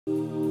Hello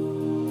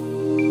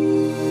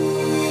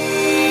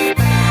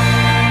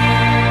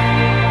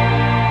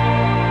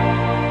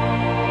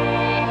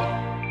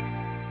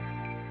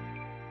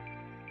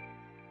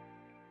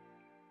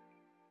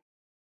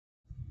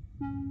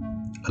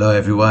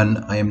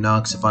everyone, I am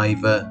Narc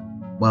Survivor.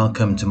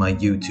 Welcome to my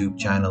YouTube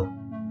channel.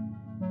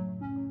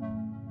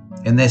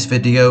 In this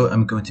video,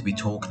 I'm going to be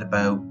talking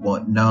about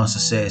what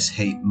narcissists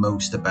hate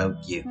most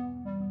about you.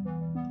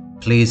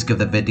 Please give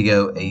the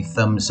video a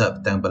thumbs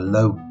up down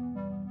below.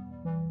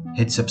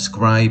 Hit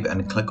subscribe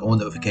and click all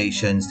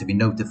notifications to be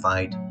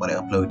notified when I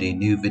upload a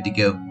new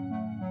video.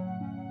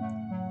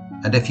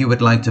 And if you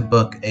would like to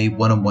book a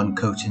one-on-one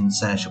coaching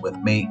session with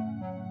me,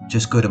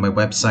 just go to my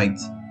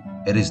website.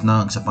 It is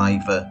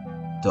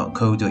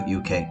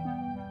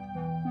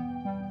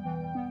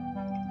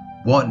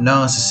narcsurvivor.co.uk. What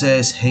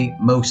narcissists hate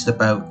most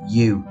about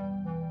you.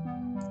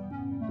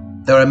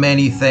 There are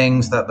many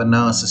things that the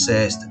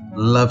narcissist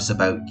loves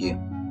about you.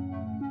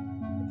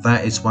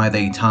 That is why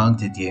they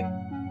targeted you,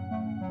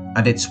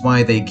 and it's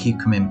why they keep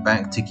coming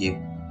back to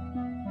you.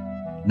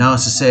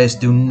 Narcissists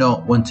do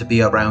not want to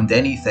be around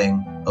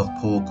anything of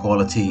poor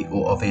quality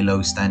or of a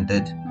low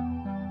standard.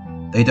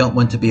 They don't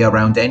want to be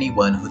around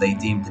anyone who they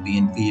deem to be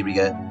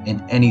inferior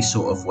in any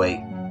sort of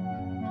way.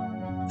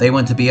 They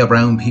want to be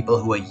around people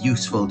who are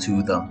useful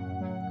to them,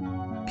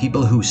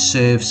 people who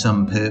serve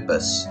some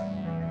purpose,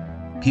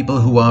 people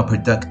who are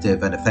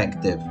productive and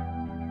effective,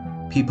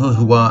 people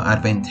who are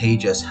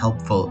advantageous,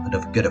 helpful, and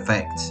of good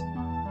effect.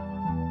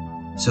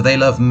 So they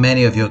love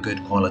many of your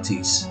good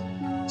qualities,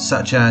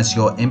 such as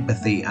your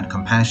empathy and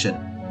compassion,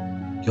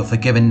 your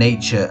forgiving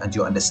nature and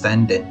your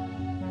understanding.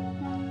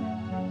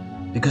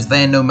 Because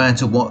then no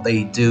matter what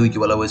they do, you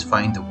will always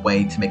find a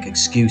way to make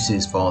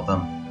excuses for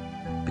them,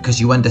 because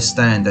you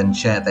understand and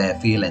share their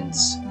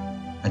feelings,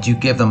 and you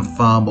give them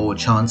far more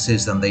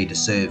chances than they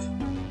deserve.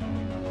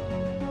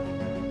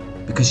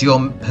 Because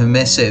you're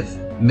permissive,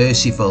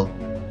 merciful,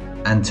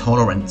 and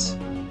tolerant,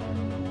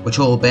 which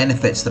all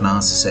benefits the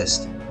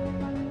narcissist.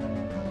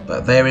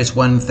 But there is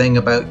one thing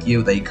about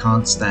you they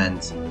can't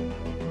stand,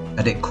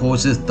 and it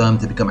causes them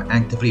to become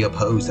actively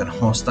opposed and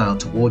hostile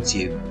towards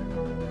you,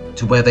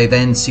 to where they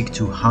then seek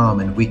to harm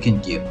and weaken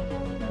you,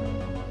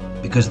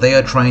 because they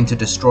are trying to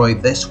destroy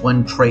this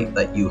one trait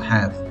that you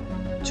have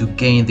to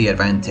gain the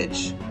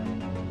advantage.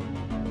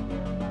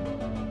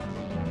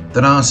 The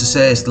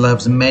narcissist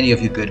loves many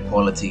of your good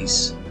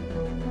qualities.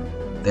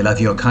 They love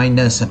your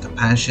kindness and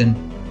compassion,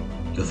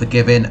 your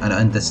forgiving and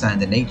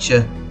understanding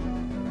nature,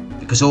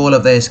 because all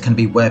of this can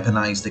be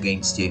weaponized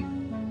against you.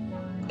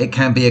 It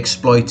can be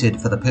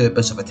exploited for the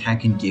purpose of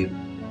attacking you,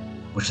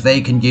 which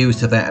they can use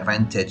to their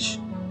advantage.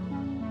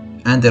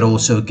 And it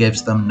also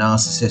gives them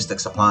narcissistic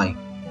supply.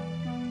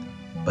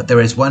 But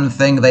there is one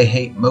thing they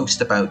hate most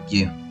about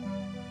you,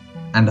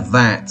 and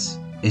that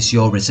is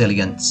your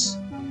resilience.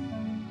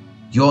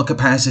 Your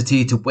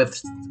capacity to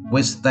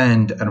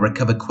withstand and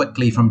recover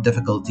quickly from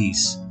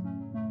difficulties.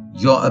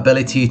 Your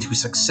ability to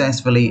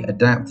successfully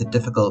adapt to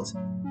difficult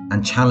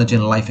and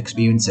challenging life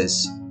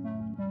experiences,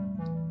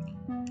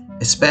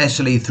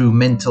 especially through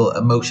mental,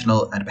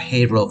 emotional, and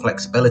behavioral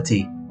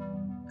flexibility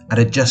and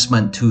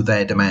adjustment to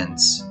their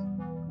demands,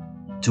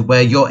 to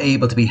where you're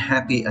able to be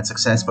happy and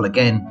successful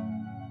again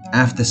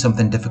after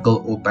something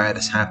difficult or bad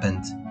has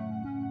happened.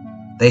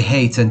 They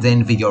hate and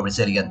envy your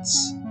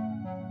resilience,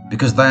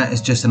 because that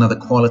is just another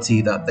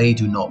quality that they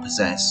do not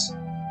possess.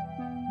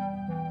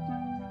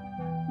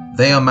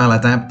 They are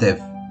maladaptive.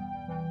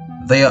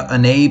 They are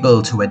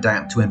unable to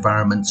adapt to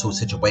environments or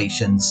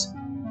situations,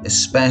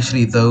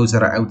 especially those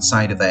that are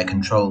outside of their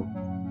control.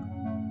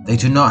 They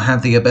do not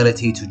have the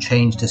ability to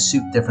change to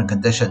suit different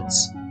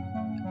conditions,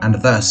 and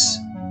thus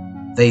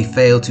they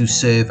fail to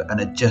serve an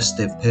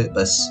adjustive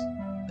purpose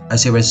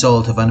as a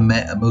result of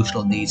unmet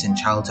emotional needs in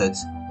childhood,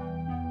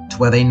 to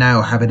where they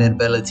now have an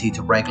inability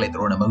to regulate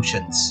their own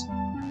emotions.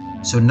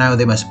 So now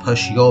they must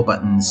push your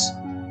buttons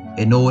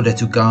in order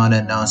to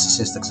garner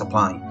narcissistic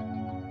supply.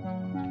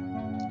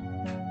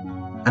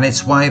 And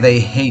it's why they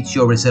hate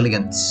your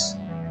resilience,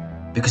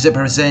 because it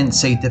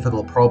presents a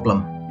difficult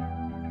problem,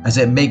 as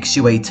it makes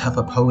you a tough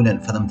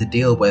opponent for them to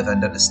deal with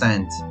and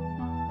understand,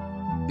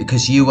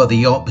 because you are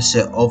the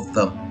opposite of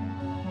them.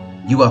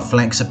 You are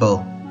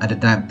flexible and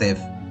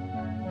adaptive,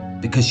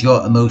 because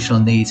your emotional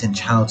needs in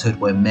childhood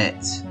were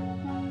met.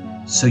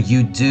 So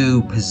you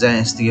do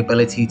possess the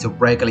ability to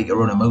regulate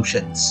your own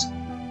emotions,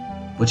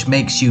 which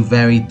makes you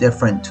very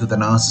different to the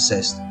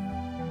narcissist,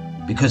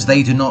 because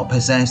they do not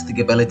possess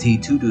the ability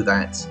to do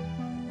that,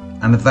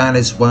 and that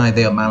is why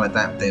they are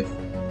maladaptive.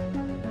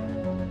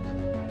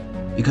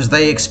 Because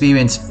they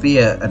experience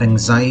fear and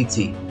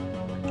anxiety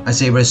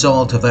as a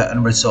result of their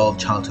unresolved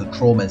childhood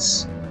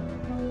traumas,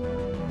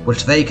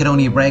 which they can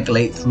only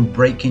regulate through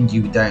breaking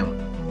you down.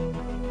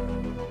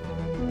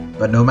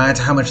 But no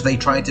matter how much they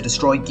try to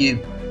destroy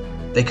you,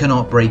 they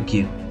cannot break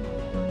you,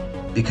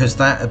 because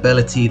that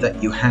ability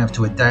that you have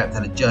to adapt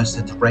and adjust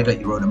and to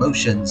regulate your own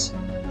emotions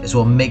is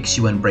what makes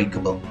you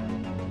unbreakable.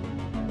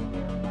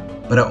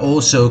 But it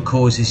also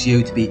causes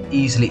you to be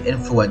easily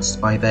influenced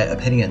by their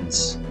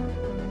opinions,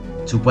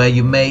 to where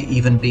you may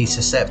even be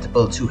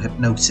susceptible to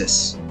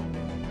hypnosis.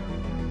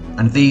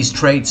 And these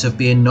traits of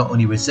being not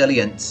only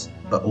resilient,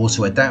 but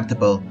also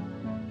adaptable,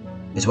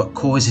 is what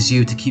causes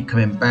you to keep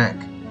coming back,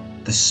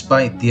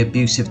 despite the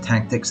abusive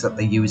tactics that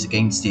they use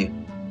against you.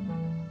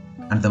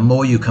 And the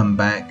more you come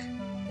back,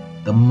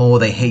 the more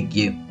they hate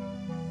you,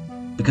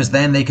 because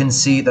then they can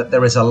see that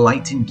there is a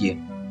light in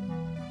you.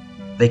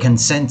 They can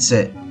sense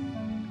it,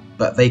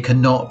 but they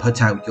cannot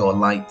put out your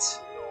light.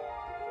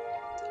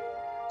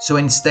 So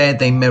instead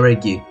they mirror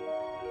you.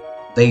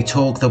 They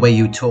talk the way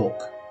you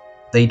talk.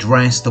 They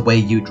dress the way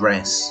you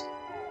dress.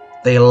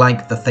 They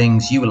like the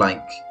things you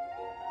like.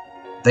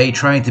 They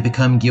try to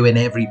become you in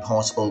every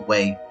possible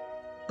way,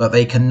 but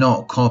they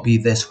cannot copy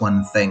this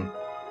one thing.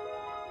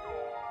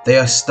 They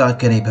are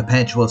stuck in a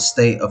perpetual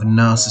state of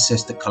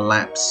narcissistic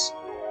collapse,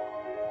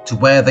 to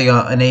where they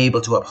are unable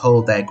to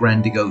uphold their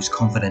grandiose,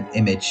 confident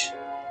image.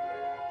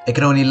 It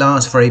can only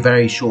last for a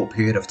very short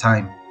period of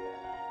time,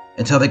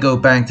 until they go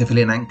back to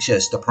feeling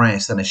anxious,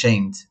 depressed and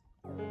ashamed.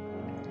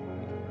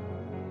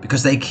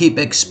 Because they keep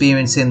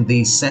experiencing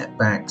these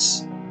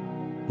setbacks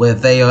where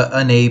they are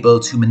unable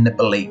to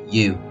manipulate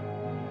you.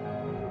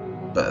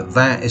 But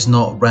that is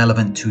not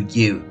relevant to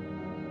you,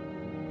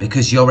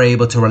 because you're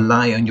able to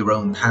rely on your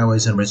own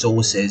powers and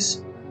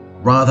resources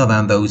rather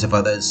than those of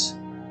others.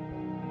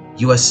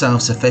 You are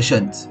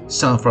self-sufficient,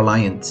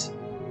 self-reliant,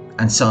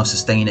 and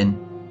self-sustaining.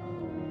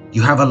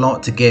 You have a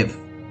lot to give,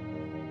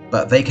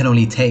 but they can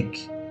only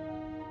take.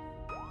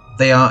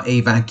 They are a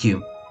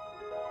vacuum.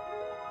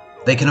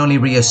 They can only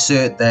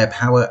reassert their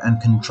power and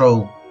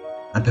control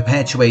and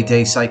perpetuate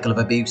a cycle of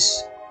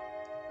abuse,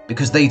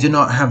 because they do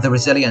not have the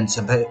resilience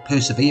and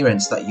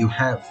perseverance that you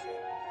have.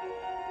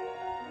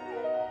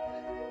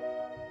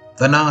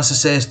 The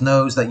narcissist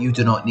knows that you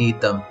do not need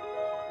them.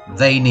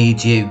 They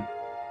need you.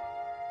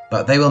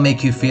 But they will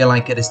make you feel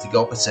like it is the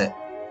opposite,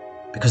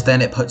 because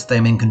then it puts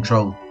them in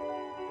control.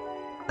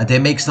 And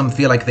it makes them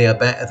feel like they are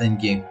better than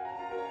you.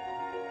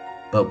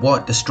 But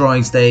what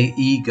destroys their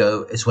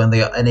ego is when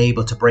they are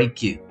unable to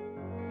break you.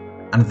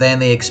 And then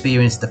they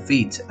experience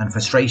defeat and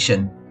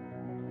frustration,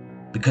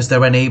 because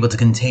they're unable to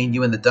contain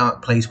you in the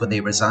dark place where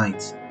they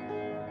reside.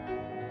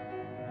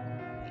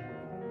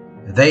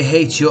 They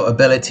hate your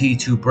ability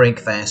to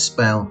break their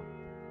spell,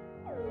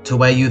 to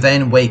where you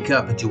then wake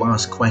up and you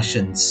ask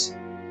questions.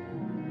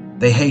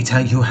 They hate how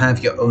you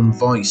have your own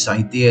voice,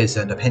 ideas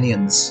and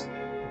opinions,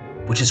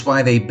 which is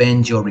why they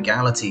bend your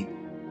reality,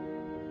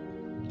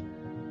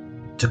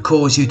 to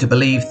cause you to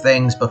believe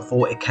things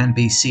before it can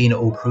be seen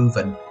or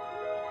proven,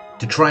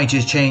 to try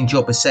to change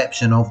your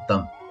perception of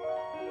them.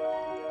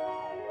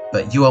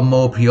 But you are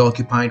more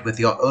preoccupied with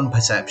your own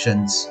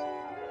perceptions,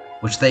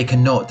 which they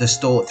cannot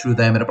distort through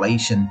their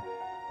manipulation.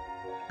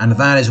 And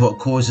that is what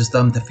causes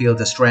them to feel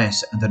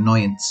distress and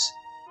annoyance,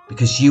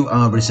 because you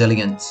are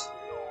resilient.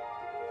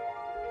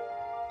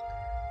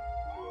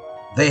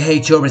 They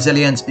hate your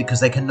resilience because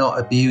they cannot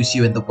abuse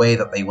you in the way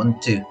that they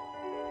want to.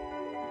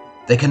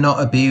 They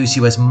cannot abuse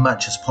you as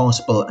much as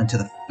possible and to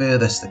the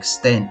furthest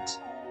extent.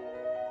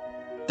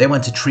 They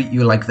want to treat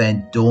you like their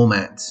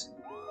doormat,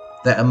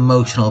 their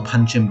emotional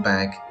punching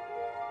bag,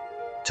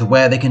 to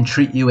where they can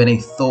treat you in a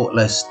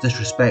thoughtless,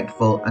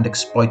 disrespectful and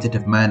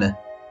exploitative manner,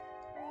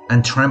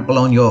 and trample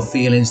on your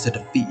feelings to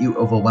defeat you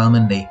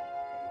overwhelmingly.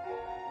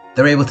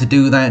 They're able to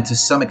do that to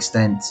some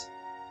extent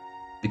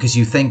because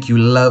you think you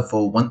love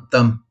or want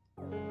them,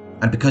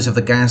 and because of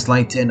the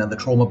gaslighting and the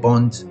trauma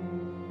bond,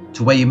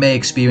 to where you may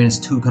experience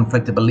two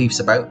conflicted beliefs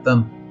about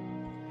them.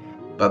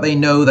 But they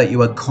know that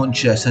you are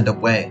conscious and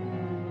aware.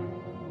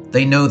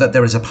 They know that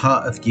there is a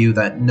part of you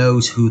that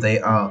knows who they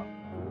are,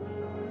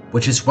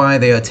 which is why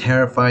they are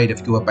terrified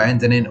of you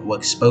abandoning or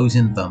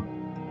exposing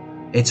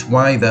them. It's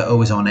why they're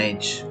always on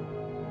edge.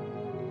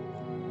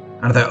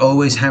 And they're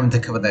always having to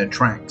cover their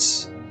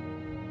tracks,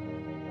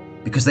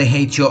 because they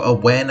hate your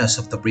awareness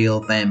of the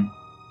real them.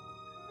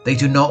 They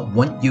do not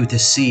want you to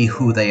see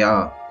who they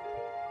are.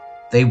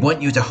 They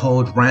want you to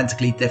hold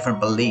radically different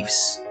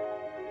beliefs.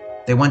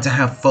 They want to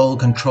have full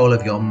control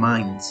of your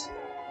mind.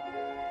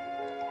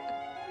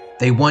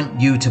 They want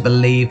you to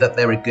believe that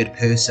they're a good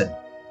person.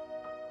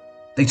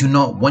 They do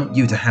not want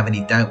you to have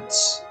any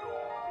doubts.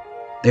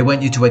 They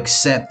want you to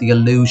accept the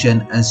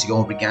illusion as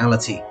your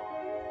reality.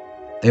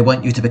 They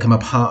want you to become a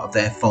part of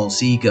their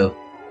false ego.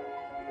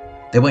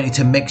 They want you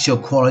to mix your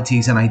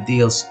qualities and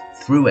ideals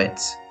through it,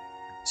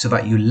 so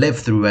that you live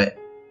through it.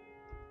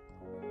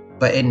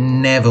 But it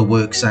never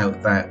works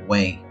out that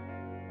way.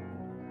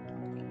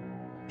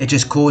 It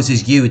just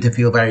causes you to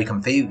feel very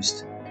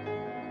confused,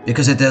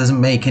 because it doesn't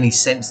make any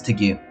sense to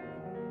you.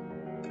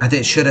 And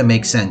it shouldn't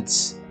make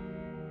sense,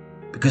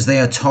 because they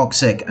are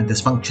toxic and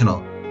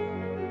dysfunctional.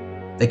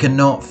 They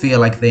cannot feel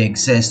like they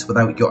exist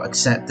without your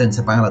acceptance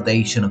and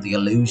validation of the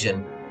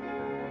illusion.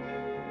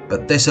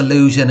 But this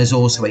illusion is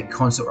also a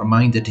constant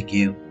reminder to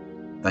you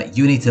that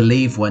you need to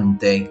leave one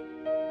day.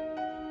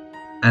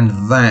 And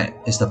that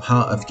is the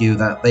part of you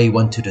that they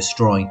want to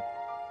destroy.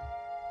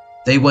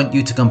 They want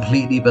you to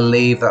completely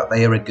believe that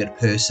they are a good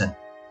person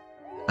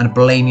and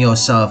blame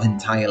yourself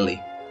entirely.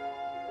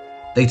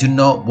 They do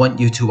not want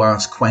you to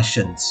ask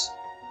questions.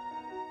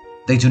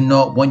 They do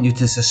not want you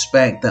to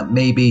suspect that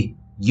maybe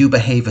you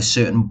behave a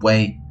certain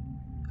way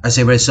as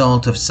a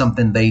result of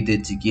something they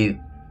did to you.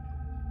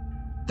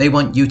 They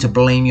want you to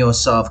blame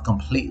yourself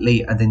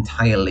completely and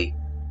entirely.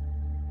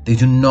 They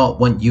do not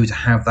want you to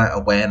have that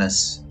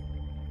awareness,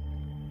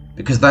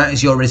 because that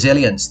is your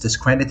resilience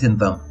discrediting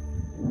them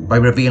by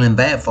revealing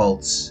their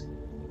faults.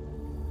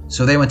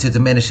 So they want to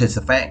diminish its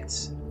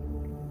effect.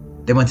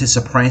 They want to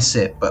suppress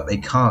it, but they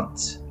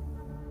can't.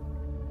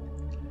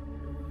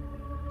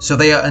 So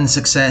they are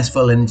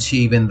unsuccessful in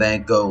achieving their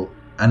goal,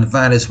 and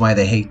that is why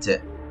they hate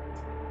it.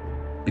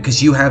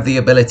 Because you have the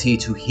ability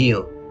to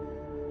heal,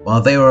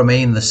 while they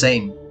remain the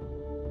same.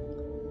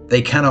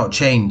 They cannot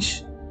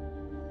change.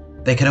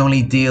 They can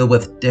only deal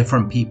with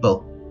different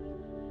people.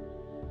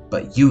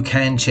 But you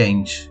can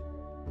change,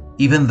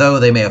 even though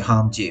they may have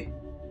harmed you.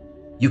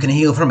 You can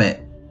heal from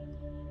it.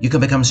 You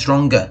can become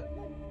stronger.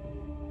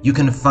 You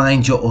can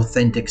find your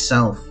authentic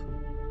self.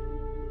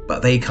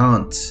 But they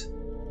can't,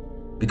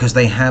 because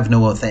they have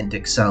no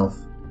authentic self.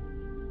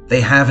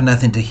 They have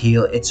nothing to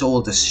heal. It's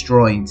all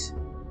destroyed,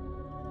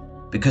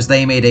 because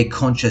they made a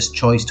conscious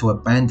choice to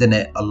abandon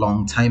it a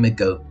long time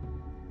ago.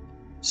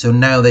 So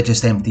now they're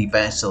just empty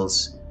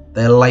vessels.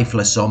 They're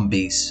lifeless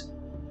zombies.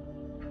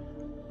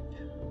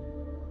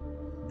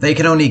 They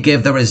can only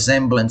give the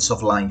resemblance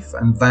of life,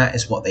 and that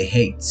is what they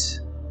hate,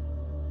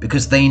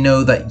 because they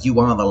know that you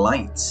are the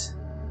light.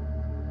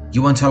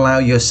 You won't allow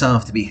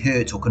yourself to be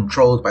hurt or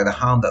controlled by the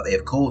harm that they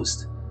have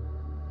caused.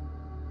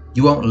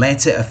 You won't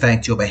let it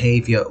affect your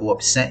behavior or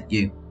upset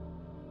you,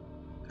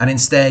 and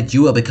instead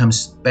you will become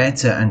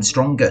better and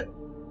stronger.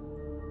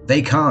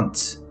 They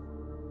can't,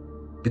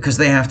 because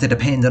they have to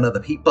depend on other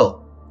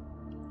people.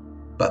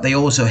 But they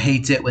also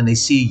hate it when they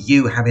see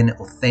you having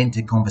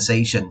authentic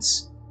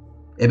conversations.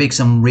 It makes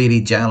them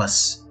really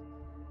jealous,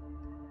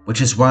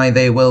 which is why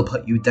they will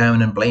put you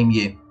down and blame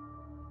you,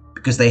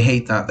 because they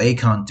hate that they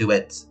can't do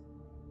it.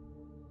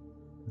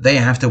 They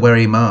have to wear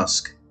a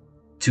mask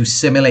to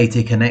simulate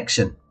a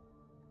connection.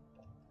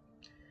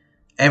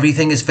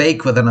 Everything is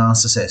fake with a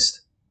narcissist.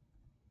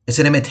 It's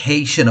an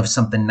imitation of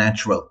something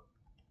natural,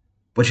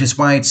 which is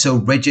why it's so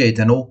rigid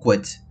and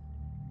awkward,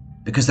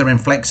 because they're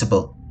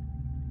inflexible.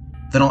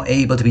 They're not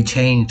able to be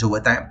changed or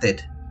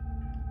adapted.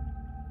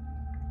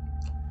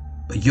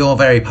 But you're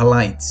very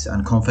polite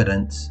and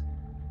confident,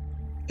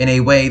 in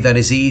a way that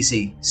is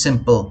easy,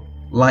 simple,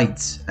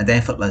 light and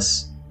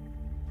effortless,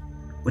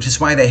 which is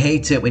why they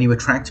hate it when you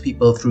attract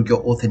people through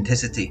your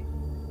authenticity,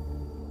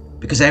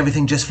 because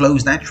everything just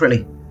flows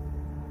naturally,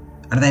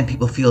 and then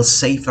people feel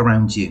safe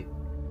around you.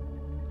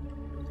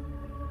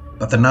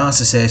 But the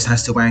narcissist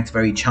has to act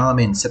very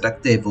charming,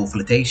 seductive or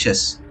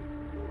flirtatious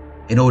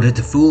in order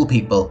to fool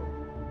people,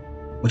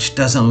 which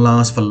doesn't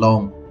last for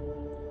long,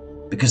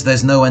 because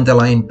there's no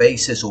underlying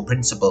basis or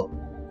principle,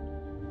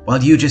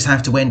 while you just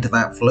have to enter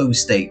that flow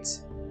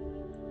state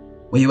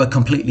where you are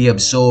completely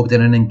absorbed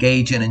in an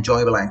engaging,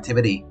 enjoyable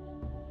activity,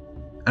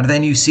 and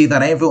then you see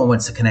that everyone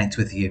wants to connect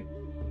with you,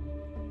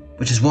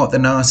 which is what the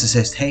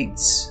narcissist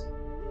hates,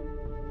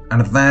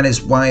 and that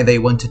is why they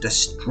want to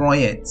destroy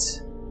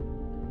it.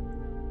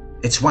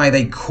 It's why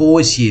they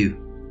cause you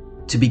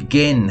to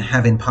begin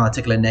having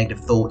particular negative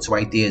thoughts or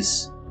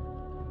ideas.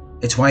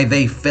 It's why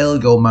they fill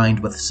your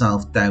mind with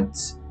self-doubt.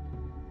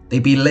 They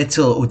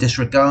belittle or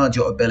disregard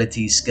your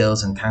abilities,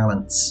 skills and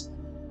talents,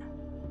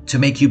 to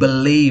make you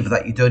believe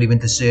that you don't even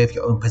deserve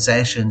your own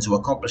possessions or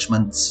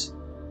accomplishments.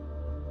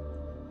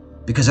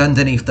 Because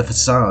underneath the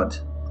facade,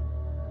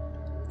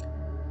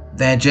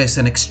 they're just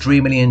an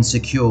extremely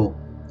insecure,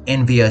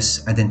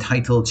 envious and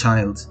entitled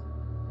child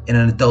in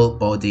an adult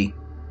body,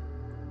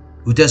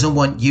 who doesn't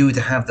want you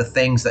to have the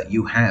things that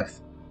you have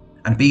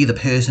and be the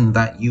person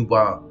that you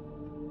are,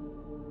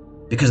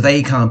 because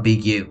they can't be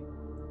you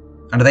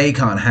and they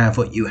can't have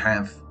what you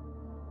have.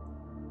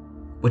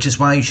 Which is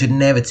why you should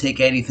never take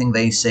anything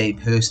they say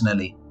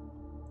personally.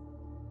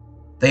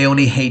 They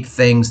only hate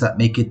things that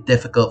make it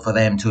difficult for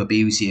them to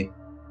abuse you,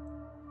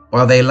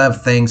 while they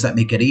love things that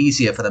make it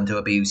easier for them to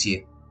abuse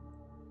you.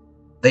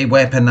 They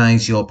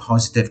weaponize your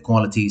positive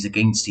qualities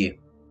against you.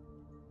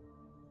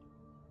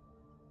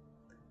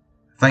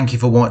 Thank you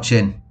for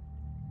watching.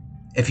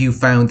 If you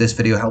found this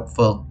video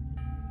helpful,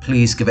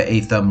 please give it a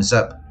thumbs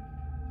up.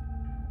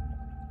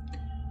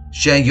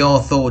 Share your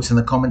thoughts in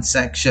the comments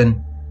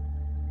section.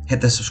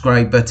 Hit the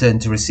subscribe button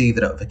to receive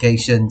the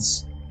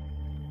notifications.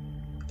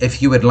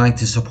 If you would like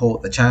to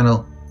support the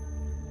channel,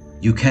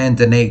 you can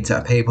donate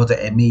at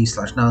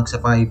paypal.me/Narc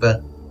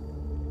Survivor.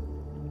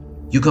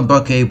 You can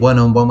book a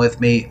one-on-one with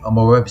me on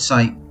my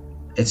website.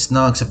 It's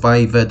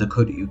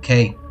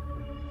narcsurvivor.co.uk.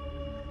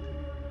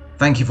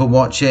 Thank you for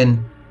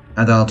watching,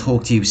 and I'll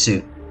talk to you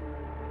soon.